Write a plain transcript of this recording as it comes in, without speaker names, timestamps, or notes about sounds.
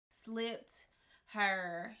slipped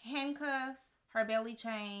her handcuffs, her belly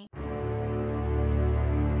chain.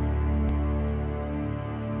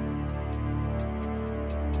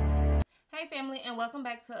 Hey family, and welcome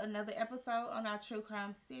back to another episode on our true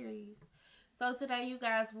crime series. So today you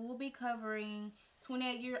guys will be covering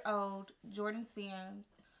 28-year-old Jorden SIMMS,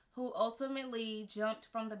 who ultimately jumped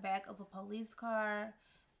from the back of a police car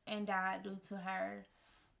and died due to her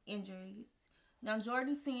injuries. Now,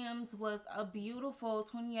 Jorden SIMMS was a beautiful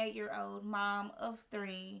 28-year-old mom of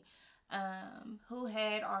three who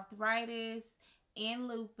had arthritis and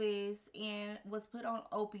lupus and was put on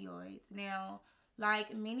opioids. Now,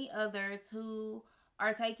 like many others who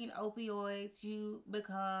are taking opioids, you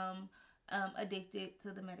become addicted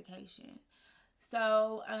to the medication.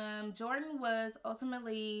 So, Jorden was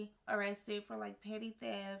ultimately arrested for like petty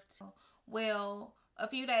theft. Well, a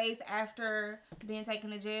few days after being taken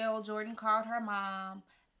to jail, Jorden called her mom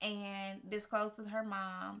and disclosed to her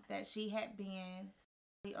mom that she had been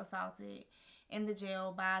assaulted in the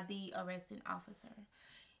jail by the arresting officer.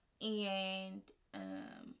 And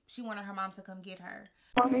she wanted her mom to come get her.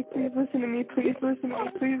 Mommy, please listen to me. Please listen to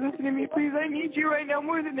me. Please listen to me. Please, I need you right now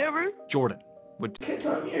more than ever. Jorden would He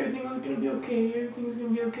told me everything was going to be okay. Everything was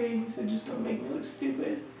going to be okay. He said, just don't make me look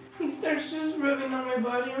stupid. He starts just rubbing on my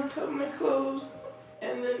body on top of my clothes.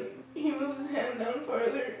 And then he moves his hand down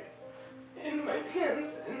farther in my pants.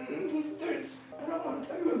 And he starts, I don't want to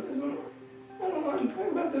talk about this no more. I don't want to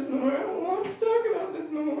talk about this no more. I don't want to talk about this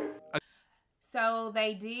no more. So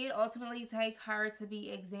they did ultimately take her to be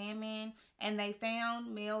examined, and they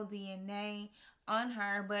found male DNA on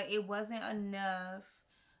her, but it wasn't enough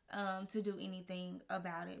to do anything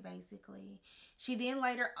about it, basically. She then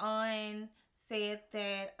later on said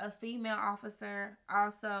that a female officer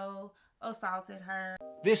also assaulted her.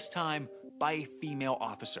 this time by a female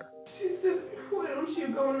officer. She said, why don't you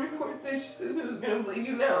go and report this? She said, who's going to bleed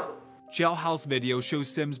you now? Jailhouse video shows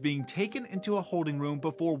SIMMS being taken into a holding room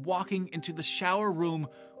before walking into the shower room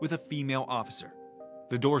with a female officer.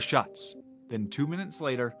 The door shuts. Then 2 minutes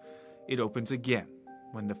later, it opens again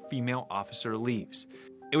when the female officer leaves.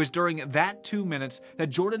 It was during that 2 minutes that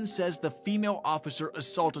Jorden says the female officer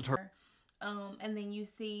assaulted her. And then you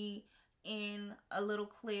see in a little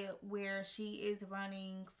clip where she is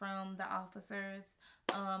running from the officers.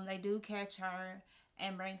 They do catch her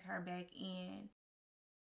and bring her back in.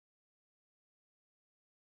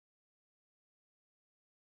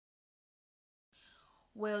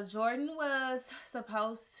 Well, Jorden was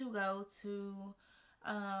supposed to go to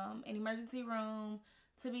an emergency room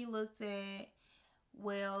to be looked at.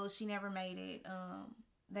 Well, she never made it.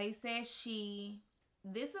 They said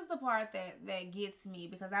this is the part that gets me,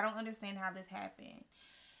 because I don't understand how this happened.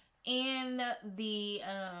 In the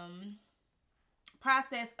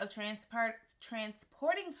process of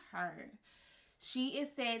transporting her, she is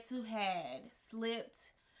said to have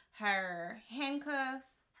slipped her handcuffs,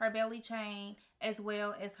 her belly chain, as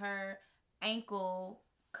well as her ankle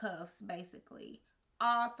cuffs, basically.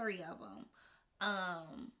 All three of them.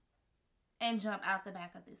 And jump out the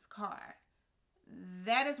back of this car.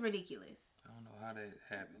 That is ridiculous. I don't know how that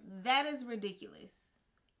happened. That is ridiculous.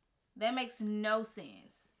 That makes no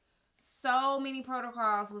sense. So many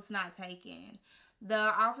protocols was not taken. The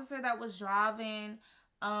officer that was driving,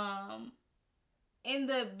 in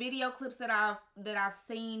the video clips that I've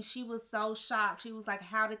seen, she was so shocked. She was like,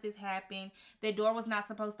 how did this happen? The door was not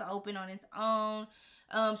supposed to open on its own.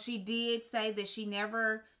 She did say that she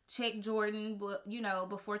never checked Jorden, but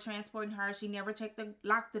before transporting her, she never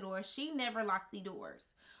locked the door. She never locked the doors.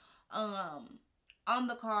 On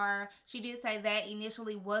the car, she did say that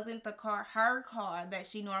initially wasn't her car that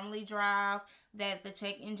she normally drive, that the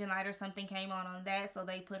check engine light or something came on that, so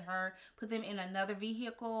they put them in another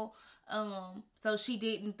vehicle. So she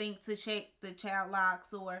didn't think to check the child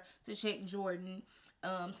locks or to check Jorden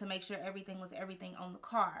to make sure everything on the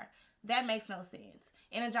car. That makes no sense.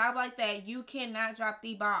 In a job like that, you cannot drop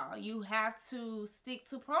the ball. You have to stick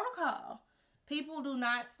to protocol. People do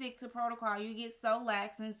not stick to protocol. You get so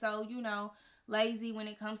lax and so, lazy when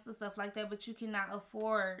it comes to stuff like that, but you cannot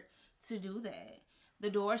afford to do that. The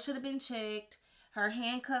door should have been checked. Her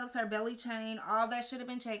handcuffs, her belly chain, all that should have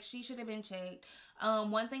been checked. She should have been checked.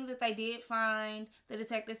 One thing that they did find, the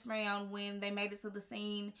detectives found when they made it to the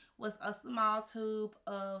scene, was a small tube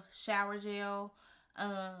of shower gel,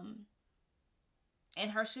 and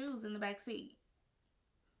her shoes in the back seat.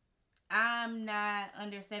 I'm not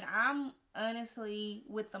understanding. I'm honestly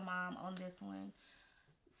with the mom on this one.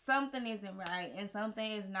 Something isn't right, and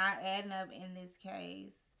something is not adding up in this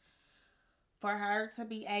case. For her to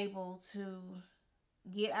be able to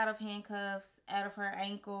get out of handcuffs, out of her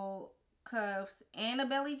ankle cuffs, and a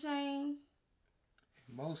belly chain.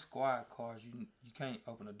 Most squad cars, you can't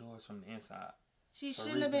open the doors from the inside. She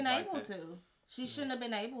shouldn't have been able to. She shouldn't have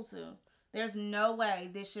been able to. There's no way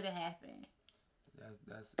this should have happened.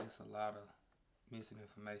 It's a lot of missing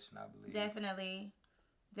information, I believe. Definitely.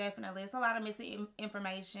 It's a lot of missing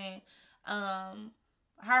information.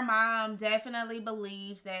 Her mom definitely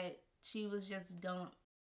believes that she was just dumped.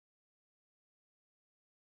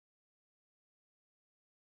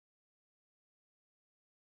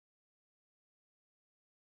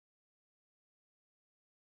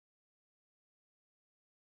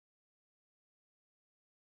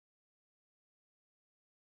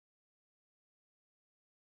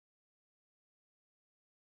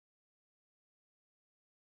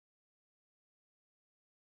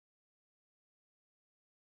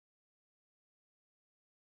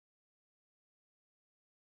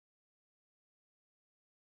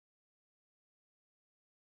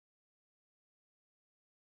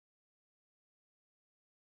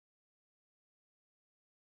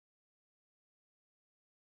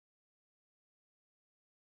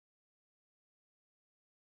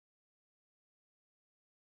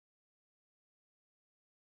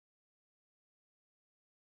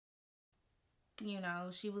 You know,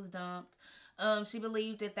 she was dumped. She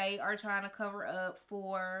believed that they are trying to cover up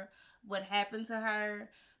for what happened to her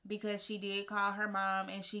because she did call her mom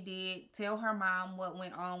and she did tell her mom what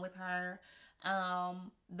went on with her.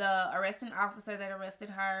 The arresting officer that arrested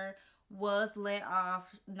her was let off.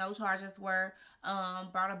 No charges were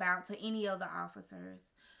brought about to any of the officers.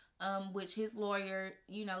 Which his lawyer,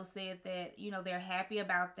 said that, they're happy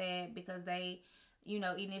about that because they,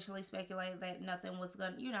 initially speculated that nothing was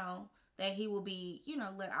going to, that he will be,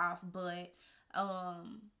 let off. But,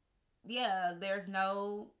 yeah, there's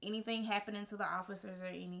no anything happening to the officers or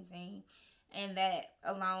anything. And that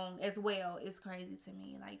alone as well is crazy to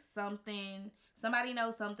me. Like somebody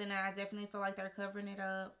knows something, and I definitely feel like they're covering it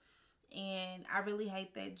up. And I really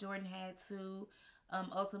hate that Jorden had to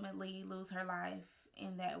ultimately lose her life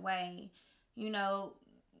in that way.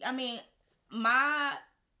 I mean, my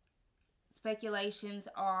speculations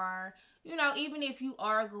are, even if you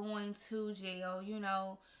are going to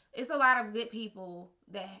jail, it's a lot of good people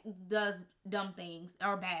that does dumb things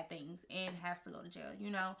or bad things and has to go to jail,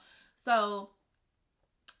 So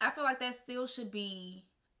I feel like that still should be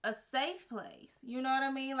a safe place. You know what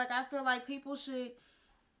I mean? Like, I feel like people shouldn't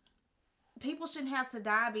have to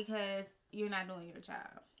die because you're not doing your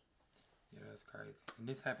job. Yeah, that's crazy. And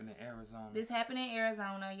this happened in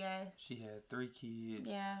Arizona. Yes. She had 3 kids.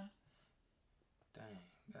 Yeah. Dang,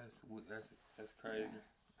 that's crazy. Yeah.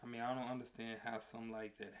 I mean, I don't understand how something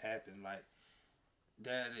like that happened. Like,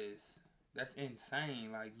 that's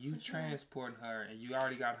insane. Like, you transporting her and you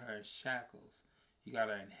already got her in shackles. You got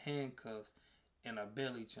her in handcuffs and a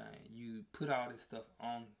belly chain. You put all this stuff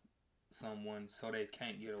on someone so they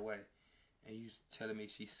can't get away. And you telling me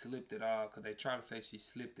she slipped it all because they try to say she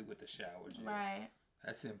slipped it with the shower gel. Right.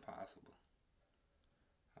 That's impossible.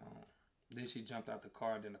 Then she jumped out the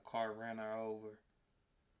car and then the car ran her over.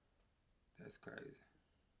 That's crazy.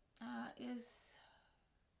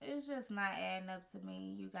 It's just not adding up to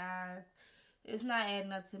me, you guys. It's not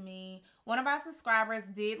adding up to me. One of our subscribers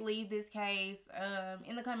did leave this case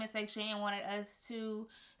in the comment section and wanted us to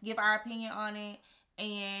give our opinion on it.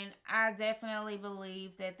 And I definitely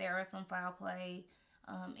believe that there was some foul play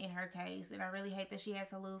in her case. And I really hate that she had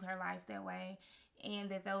to lose her life that way.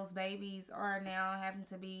 And that those babies are now having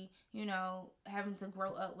to be, having to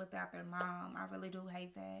grow up without their mom. I really do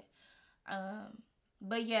hate that.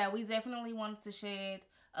 But yeah, we definitely wanted to shed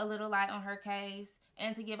a little light on her case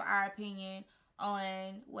and to give our opinion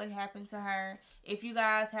on what happened to her. If you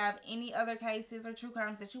guys have any other cases or true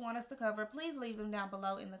crimes that you want us to cover, please leave them down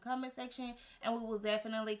below in the comment section and we will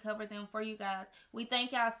definitely cover them for you guys. We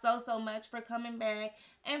thank y'all so much for coming back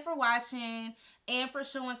and for watching and for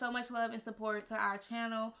showing so much love and support to our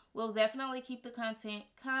channel. We'll definitely keep the content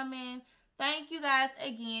coming. Thank you guys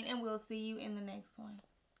again, and we'll see you in the next one.